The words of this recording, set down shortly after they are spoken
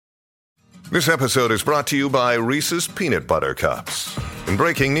This episode is brought to you by Reese's Peanut Butter Cups. In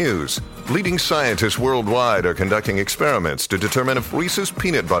breaking news, leading scientists worldwide are conducting experiments to determine if Reese's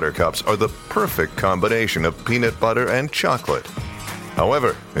Peanut Butter Cups are the perfect combination of peanut butter and chocolate.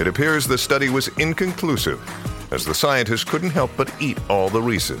 However, it appears the study was inconclusive, as the scientists couldn't help but eat all the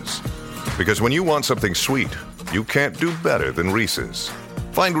Reese's. Because when you want something sweet, you can't do better than Reese's.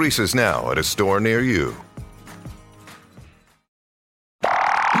 Find Reese's now at a store near you.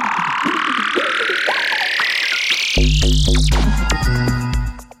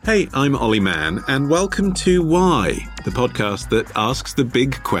 Hey, I'm Ollie Mann, and welcome to Why, the podcast that asks the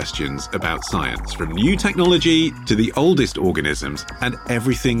big questions about science, from new technology to the oldest organisms and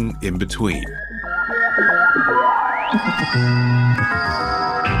everything in between.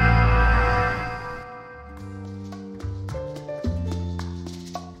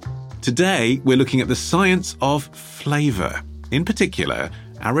 Today, we're looking at the science of flavour. In particular,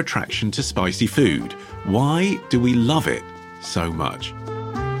 our attraction to spicy food. Why do we love it so much?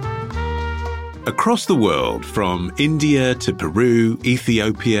 Across the world, from India to Peru,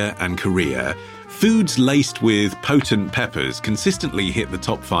 Ethiopia and Korea, foods laced with potent peppers consistently hit the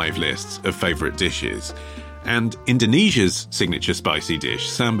top 5 lists of favourite dishes. And Indonesia's signature spicy dish,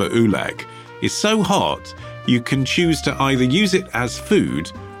 sambal ulag, is so hot you can choose to either use it as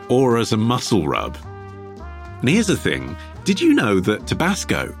food or as a muscle rub. And here's the thing, did you know that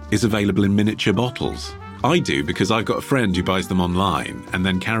Tabasco is available in miniature bottles? I do, because I've got a friend who buys them online and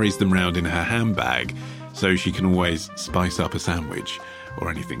then carries them round in her handbag so she can always spice up a sandwich or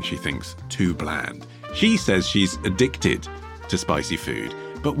anything she thinks too bland. She says she's addicted to spicy food.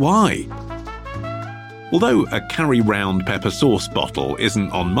 But why? Although a carry round pepper sauce bottle isn't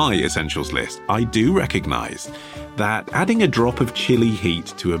on my essentials list, I do recognise that adding a drop of chili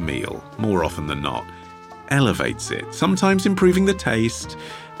heat to a meal, more often than not, elevates it, sometimes improving the taste,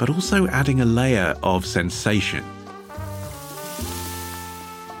 but also adding a layer of sensation.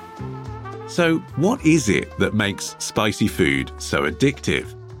 So, what is it that makes spicy food so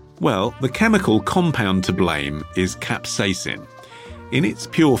addictive? Well, the chemical compound to blame is capsaicin. In its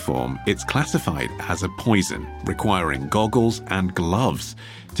pure form, it's classified as a poison, requiring goggles and gloves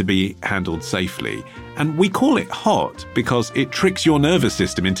to be handled safely. And we call it hot because it tricks your nervous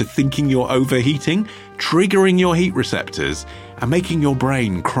system into thinking you're overheating, triggering your heat receptors, and making your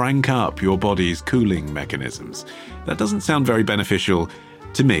brain crank up your body's cooling mechanisms. That doesn't sound very beneficial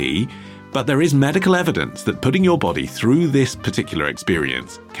to me, but there is medical evidence that putting your body through this particular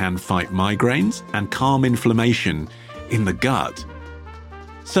experience can fight migraines and calm inflammation in the gut.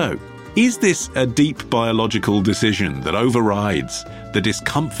 So, is this a deep biological decision that overrides the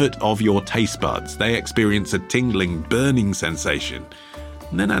discomfort of your taste buds? They experience a tingling, burning sensation.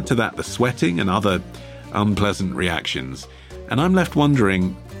 And then add to that the sweating and other unpleasant reactions. And I'm left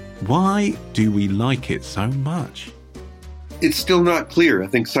wondering, why do we like it so much? It's still not clear. I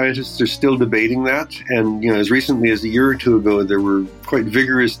think scientists are still debating that. And, as recently as a year or two ago, there were quite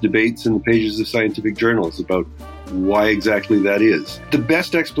vigorous debates in the pages of scientific journals about why exactly that is. The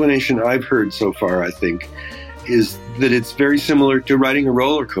best explanation I've heard so far, I think, is that it's very similar to riding a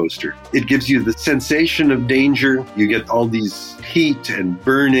roller coaster. It gives you the sensation of danger. You get all these heat and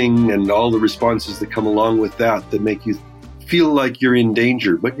burning and all the responses that come along with that make you feel like you're in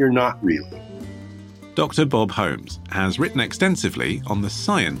danger, but you're not really. Dr. Bob Holmes has written extensively on the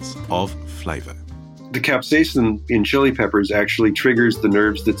science of flavour. The capsaicin in chili peppers actually triggers the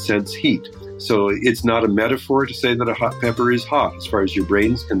nerves that sense heat. So it's not a metaphor to say that a hot pepper is hot. As far as your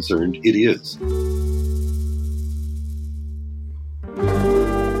brain's concerned, it is.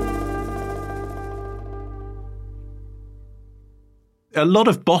 A lot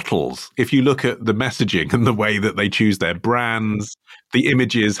of bottles, if you look at the messaging and the way that they choose their brands, the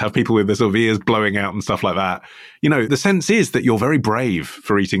images have people with their sort of ears blowing out and stuff like that. The sense is that you're very brave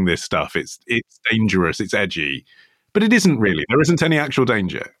for eating this stuff. It's dangerous, it's edgy. But it isn't really. There isn't any actual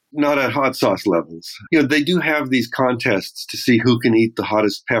danger. Not at hot sauce levels. They do have these contests to see who can eat the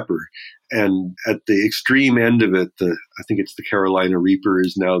hottest pepper. And at the extreme end of it, I think it's the Carolina Reaper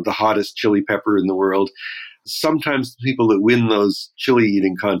is now the hottest chili pepper in the world. Sometimes the people that win those chili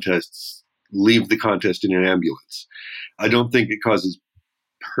eating contests leave the contest in an ambulance. I don't think it causes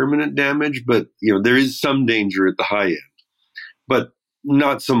permanent damage, but there is some danger at the high end, but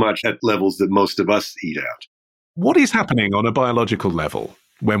not so much at levels that most of us eat at. What is happening on a biological level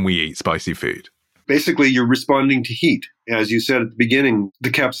when we eat spicy food? Basically, you're responding to heat. As you said at the beginning, the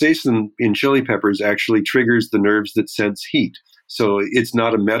capsaicin in chili peppers actually triggers the nerves that sense heat. So it's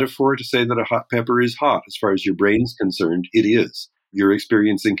not a metaphor to say that a hot pepper is hot. As far as your brain's concerned, it is. You're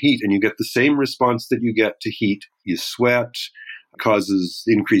experiencing heat, and you get the same response that you get to heat. You sweat, causes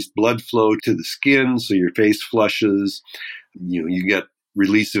increased blood flow to the skin, so your face flushes. You get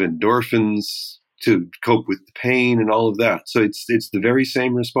release of endorphins to cope with the pain and all of that. So it's the very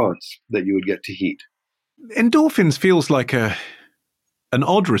same response that you would get to heat. Endorphins feels like an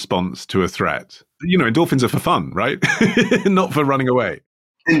odd response to a threat. Endorphins are for fun, right? Not for running away.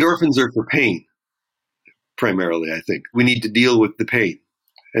 Endorphins are for pain, primarily, I think. We need to deal with the pain.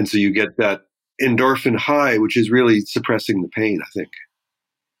 And so you get that endorphin high, which is really suppressing the pain, I think.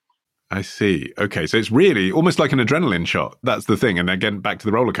 I see. Okay, so it's really almost like an adrenaline shot. That's the thing. And again, back to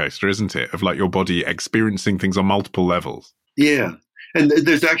the roller coaster, isn't it? Of like your body experiencing things on multiple levels. Yeah. And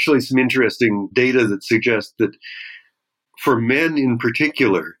there's actually some interesting data that suggests that for men in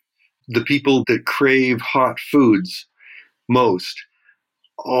particular, the people that crave hot foods most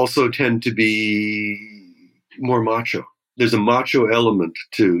also tend to be more macho. There's a macho element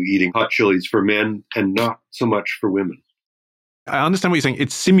to eating hot chilies for men and not so much for women. I understand what you're saying.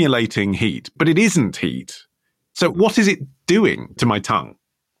 It's simulating heat, but it isn't heat. So what is it doing to my tongue?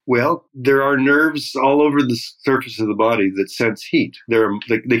 Well, there are nerves all over the surface of the body that sense heat.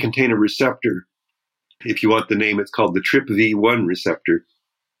 They contain a receptor. If you want the name, it's called the TRPV1 receptor,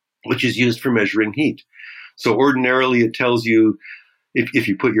 which is used for measuring heat. So ordinarily it tells you, if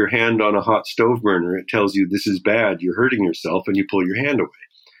you put your hand on a hot stove burner, it tells you this is bad, you're hurting yourself, and you pull your hand away.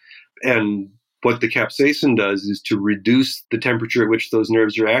 And what the capsaicin does is to reduce the temperature at which those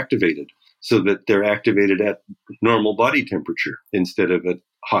nerves are activated so that they're activated at normal body temperature instead of at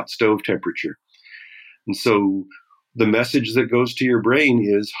hot stove temperature. And so the message that goes to your brain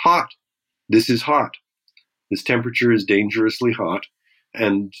is hot. This is hot. This temperature is dangerously hot.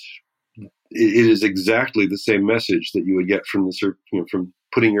 And it is exactly the same message that you would get from from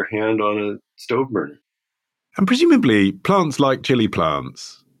putting your hand on a stove burner. And presumably plants like chili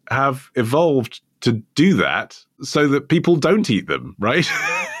plants have evolved to do that so that people don't eat them, right?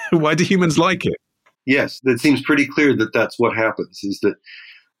 Why do humans like it? Yes, that seems pretty clear that that's what happens, is that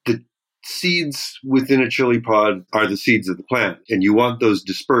the seeds within a chili pod are the seeds of the plant, and you want those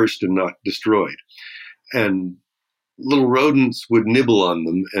dispersed and not destroyed. And little rodents would nibble on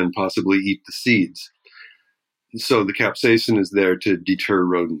them and possibly eat the seeds. So the capsaicin is there to deter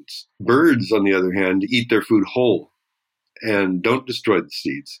rodents. Birds, on the other hand, eat their food whole and don't destroy the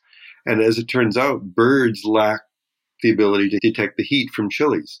seeds. And as it turns out, birds lack the ability to detect the heat from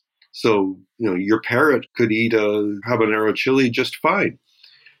chilies. So, your parrot could eat a habanero chili just fine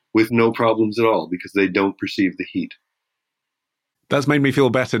with no problems at all because they don't perceive the heat. That's made me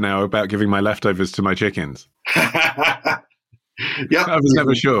feel better now about giving my leftovers to my chickens. Yeah, I was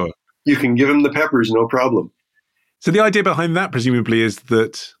never sure. You can give them the peppers, no problem. So the idea behind that presumably is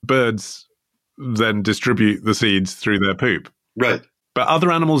that birds then distribute the seeds through their poop. Right. But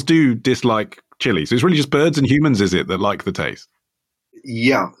other animals do dislike chili. So it's really just birds and humans, is it, that like the taste?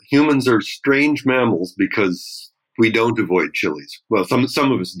 Yeah. Humans are strange mammals because we don't avoid chilies. Well,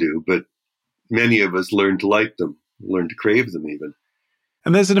 some of us do, but many of us learn to like them, learn to crave them even.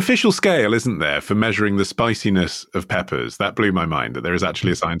 And there's an official scale, isn't there, for measuring the spiciness of peppers? That blew my mind, that there is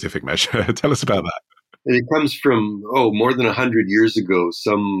actually a scientific measure. Tell us about that. And it comes from, more than 100 years ago,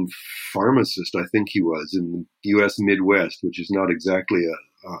 some pharmacist, I think he was, in the U.S. Midwest, which is not exactly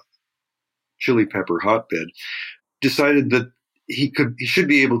a chili pepper hotbed, decided that he should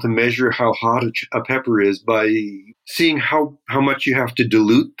be able to measure how hot a pepper is by seeing how much you have to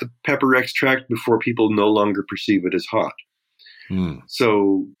dilute the pepper extract before people no longer perceive it as hot.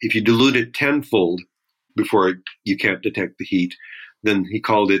 So if you dilute it tenfold before you can't detect the heat, then he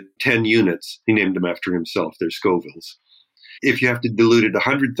called it 10 units. He named them after himself. They're Scovilles. If you have to dilute it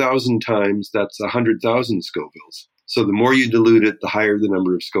 100,000 times, that's 100,000 Scovilles. So the more you dilute it, the higher the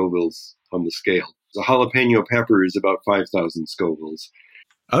number of Scovilles on the scale. A jalapeno pepper is about 5,000 Scovilles.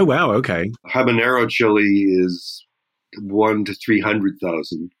 Oh, wow. Okay. Habanero chili is 1 to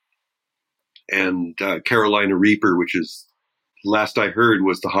 300,000. And Carolina Reaper, which is, last I heard,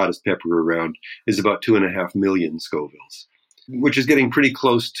 was the hottest pepper around, is about 2.5 million Scovilles, which is getting pretty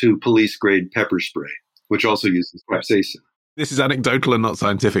close to police-grade pepper spray, which also uses capsaicin. This is anecdotal and not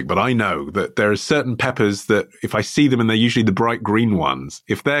scientific, but I know that there are certain peppers that if I see them, and they're usually the bright green ones,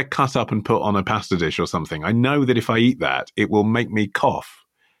 if they're cut up and put on a pasta dish or something, I know that if I eat that, it will make me cough.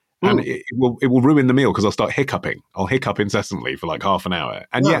 And it will ruin the meal because I'll start hiccuping. I'll hiccup incessantly for like half an hour.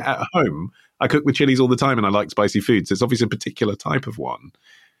 And yet at home, I cook with chilies all the time and I like spicy food. So it's obviously a particular type of one.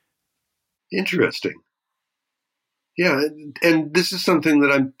 Interesting. Yeah, and this is something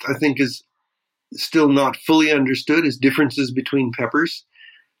that I think is still not fully understood, is differences between peppers.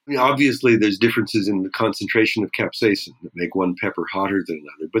 I mean, obviously, there's differences in the concentration of capsaicin that make one pepper hotter than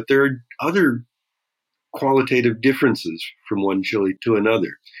another, but there are other qualitative differences from one chili to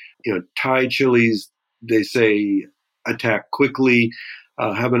another. Thai chilies, they say, attack quickly.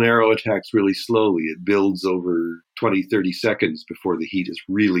 Habanero attacks really slowly. It builds over 20, 30 seconds before the heat is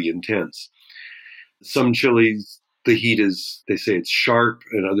really intense. Some chilies, the heat is, they say it's sharp,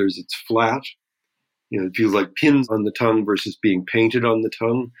 and others it's flat. It feels like pins on the tongue versus being painted on the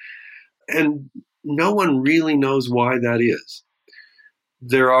tongue. And no one really knows why that is.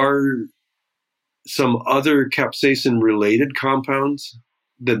 There are some other capsaicin-related compounds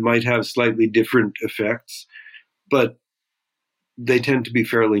that might have slightly different effects, but they tend to be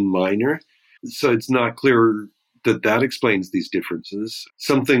fairly minor. So it's not clear that explains these differences.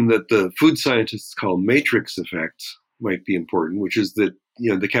 Something that the food scientists call matrix effects might be important, which is that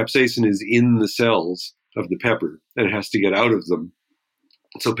the capsaicin is in the cells of the pepper and it has to get out of them.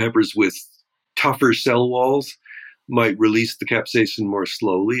 So peppers with tougher cell walls might release the capsaicin more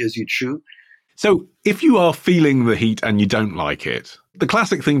slowly as you chew. So if you are feeling the heat and you don't like it, the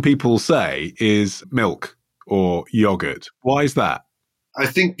classic thing people say is milk or yogurt. Why is that? I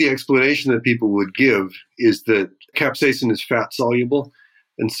think the explanation that people would give is that capsaicin is fat soluble.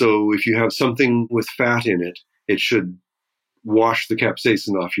 And so if you have something with fat in it, it should wash the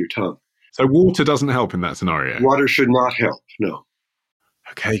capsaicin off your tongue. So water doesn't help in that scenario? Water should not help, no.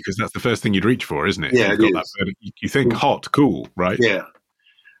 Okay, because that's the first thing you'd reach for, isn't it? Yeah, it is. You think hot, cool, right? Yeah.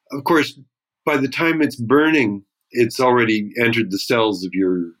 Of course, by the time it's burning, it's already entered the cells of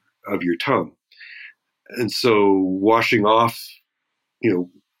your tongue. And so washing off,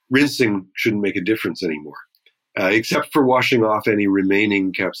 rinsing shouldn't make a difference anymore, except for washing off any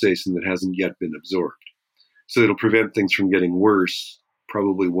remaining capsaicin that hasn't yet been absorbed. So it'll prevent things from getting worse,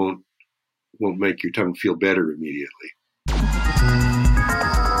 probably won't make your tongue feel better immediately.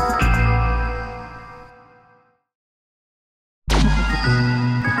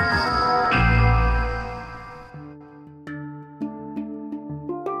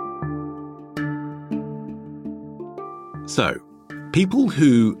 So, people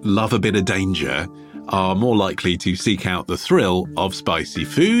who love a bit of danger are more likely to seek out the thrill of spicy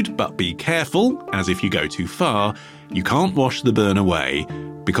food, but be careful, as if you go too far, you can't wash the burn away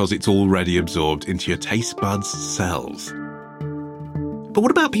because it's already absorbed into your taste buds' cells. But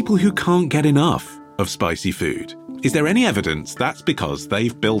what about people who can't get enough of spicy food? Is there any evidence that's because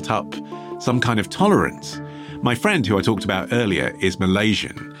they've built up some kind of tolerance? My friend who I talked about earlier is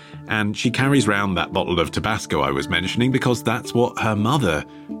Malaysian, and she carries around that bottle of Tabasco I was mentioning because that's what her mother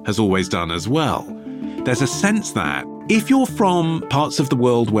has always done as well. There's a sense that if you're from parts of the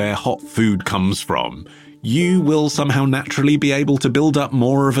world where hot food comes from, you will somehow naturally be able to build up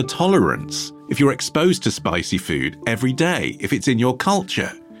more of a tolerance if you're exposed to spicy food every day, if it's in your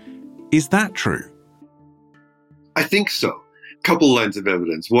culture. Is that true? I think so. Couple lines of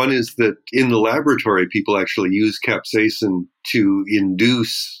evidence. One is that in the laboratory, people actually use capsaicin to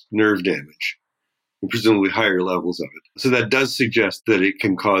induce nerve damage, and presumably higher levels of it. So that does suggest that it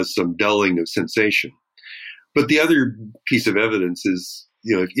can cause some dulling of sensation. But the other piece of evidence is,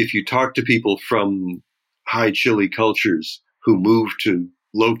 if you talk to people from high chili cultures who move to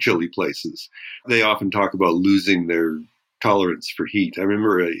low chili places, they often talk about losing their tolerance for heat. I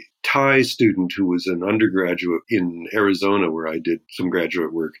remember a Thai student who was an undergraduate in Arizona, where I did some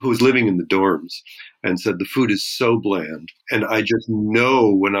graduate work, who was living in the dorms and said, the food is so bland. And I just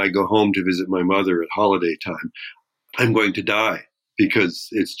know when I go home to visit my mother at holiday time, I'm going to die because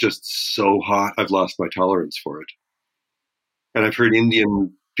it's just so hot. I've lost my tolerance for it. And I've heard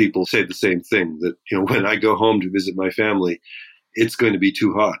Indian people say the same thing, that, when I go home to visit my family, it's going to be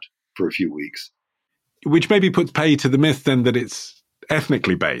too hot for a few weeks. Which maybe puts pay to the myth then that it's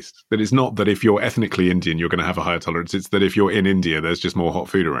ethnically based, that it's not that if you're ethnically Indian, you're going to have a higher tolerance. It's that if you're in India, there's just more hot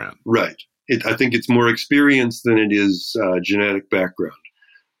food around. Right. I think it's more experience than it is genetic background.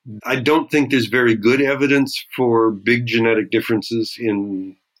 I don't think there's very good evidence for big genetic differences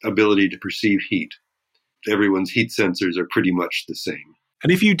in ability to perceive heat. Everyone's heat sensors are pretty much the same.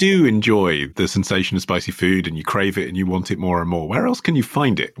 And if you do enjoy the sensation of spicy food and you crave it and you want it more and more, where else can you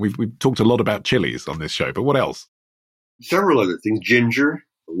find it? We've talked a lot about chilies on this show, but what else? Several other things. Ginger,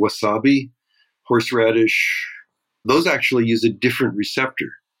 wasabi, horseradish. Those actually use a different receptor.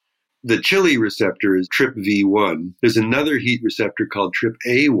 The chili receptor is TRPV1. There's another heat receptor called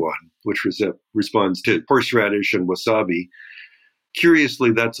TRPA1, which responds to horseradish and wasabi.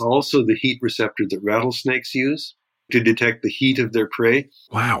 Curiously, that's also the heat receptor that rattlesnakes use to detect the heat of their prey.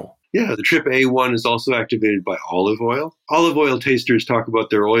 Wow. Yeah, the TRPA1 is also activated by olive oil. Olive oil tasters talk about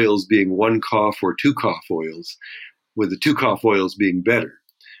their oils being 1-cough or 2-cough oils, with the 2-cough oils being better.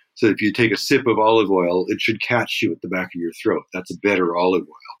 So if you take a sip of olive oil, it should catch you at the back of your throat. That's a better olive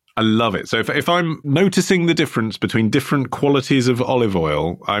oil. I love it. So if I'm noticing the difference between different qualities of olive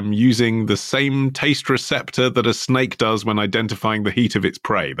oil, I'm using the same taste receptor that a snake does when identifying the heat of its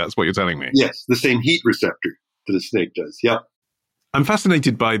prey. That's what you're telling me? Yes, the same heat receptor that a snake does. Yeah. I'm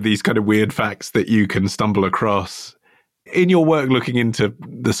fascinated by these kind of weird facts that you can stumble across. In your work looking into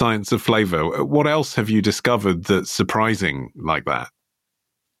the science of flavor, what else have you discovered that's surprising like that?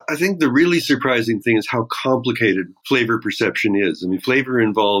 I think the really surprising thing is how complicated flavor perception is. I mean, flavor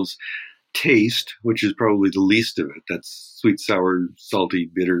involves taste, which is probably the least of it. That's sweet, sour, salty,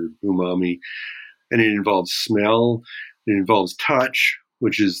 bitter, umami. And it involves smell. It involves touch,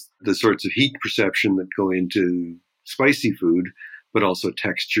 which is the sorts of heat perception that go into spicy food, but also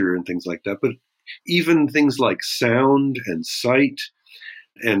texture and things like that. But even things like sound and sight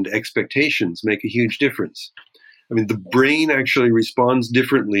and expectations make a huge difference. I mean, the brain actually responds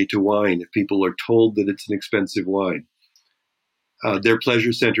differently to wine if people are told that it's an expensive wine. Their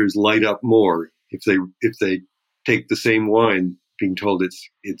pleasure centers light up more if they take the same wine being told it's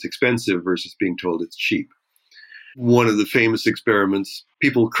expensive versus being told it's cheap. One of the famous experiments,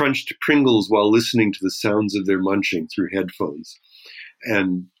 people crunched Pringles while listening to the sounds of their munching through headphones.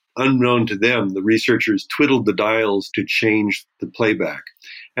 And unknown to them, the researchers twiddled the dials to change the playback.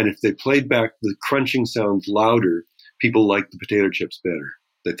 And if they played back the crunching sounds louder, people liked the potato chips better.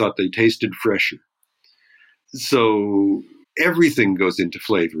 They thought they tasted fresher. So everything goes into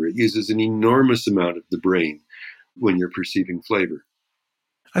flavor. It uses an enormous amount of the brain when you're perceiving flavor.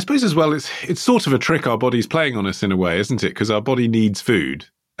 I suppose as well, it's sort of a trick our body's playing on us in a way, isn't it? Because our body needs food.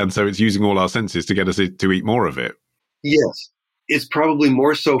 And so it's using all our senses to get us to eat more of it. Yes. It's probably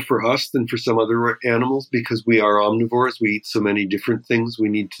more so for us than for some other animals because we are omnivores. We eat so many different things. We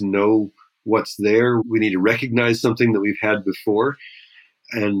need to know what's there. We need to recognize something that we've had before.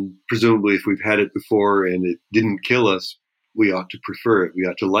 And presumably if we've had it before and it didn't kill us, we ought to prefer it. We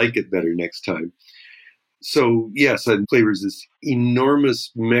ought to like it better next time. So yes, flavor is this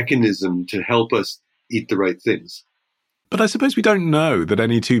enormous mechanism to help us eat the right things. But I suppose we don't know that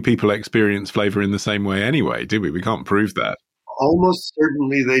any two people experience flavor in the same way anyway, do we? We can't prove that. Almost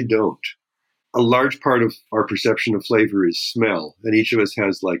certainly they don't. A large part of our perception of flavor is smell, and each of us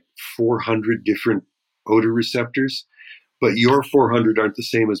has like 400 different odor receptors, but your 400 aren't the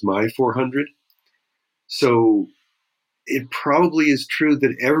same as my 400. So it probably is true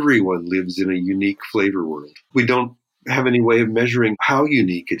that everyone lives in a unique flavor world. We don't have any way of measuring how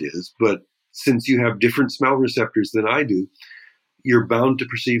unique it is, but since you have different smell receptors than I do, you're bound to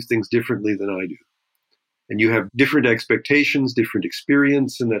perceive things differently than I do. And you have different expectations, different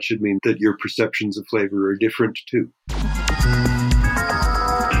experience, and that should mean that your perceptions of flavor are different too.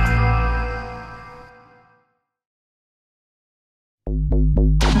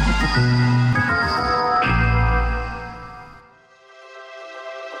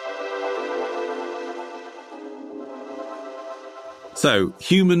 So,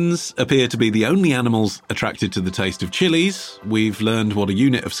 humans appear to be the only animals attracted to the taste of chilies. We've learned what a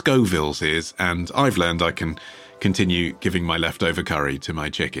unit of Scovilles is, and I've learned I can continue giving my leftover curry to my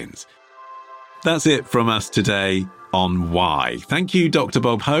chickens. That's it from us today on Why. Thank you, Dr.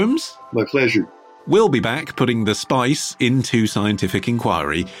 Bob Holmes. My pleasure. We'll be back putting the spice into scientific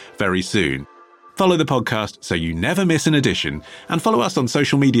inquiry very soon. Follow the podcast so you never miss an edition, and follow us on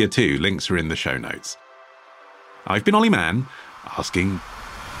social media too. Links are in the show notes. I've been Ollie Mann, asking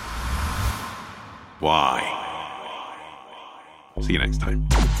why. See you next time.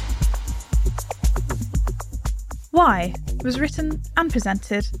 Why was written and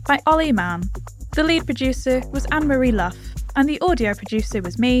presented by Ollie Mann. The lead producer was Anne-Marie Luff, and the audio producer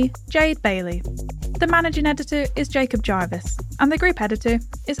was me, Jade Bailey. The managing editor is Jacob Jarvis, and the group editor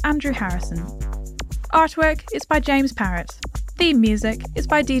is Andrew Harrison. Artwork is by James Parrott. Theme music is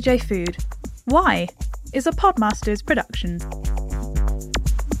by DJ Food. Why is a Podmasters production.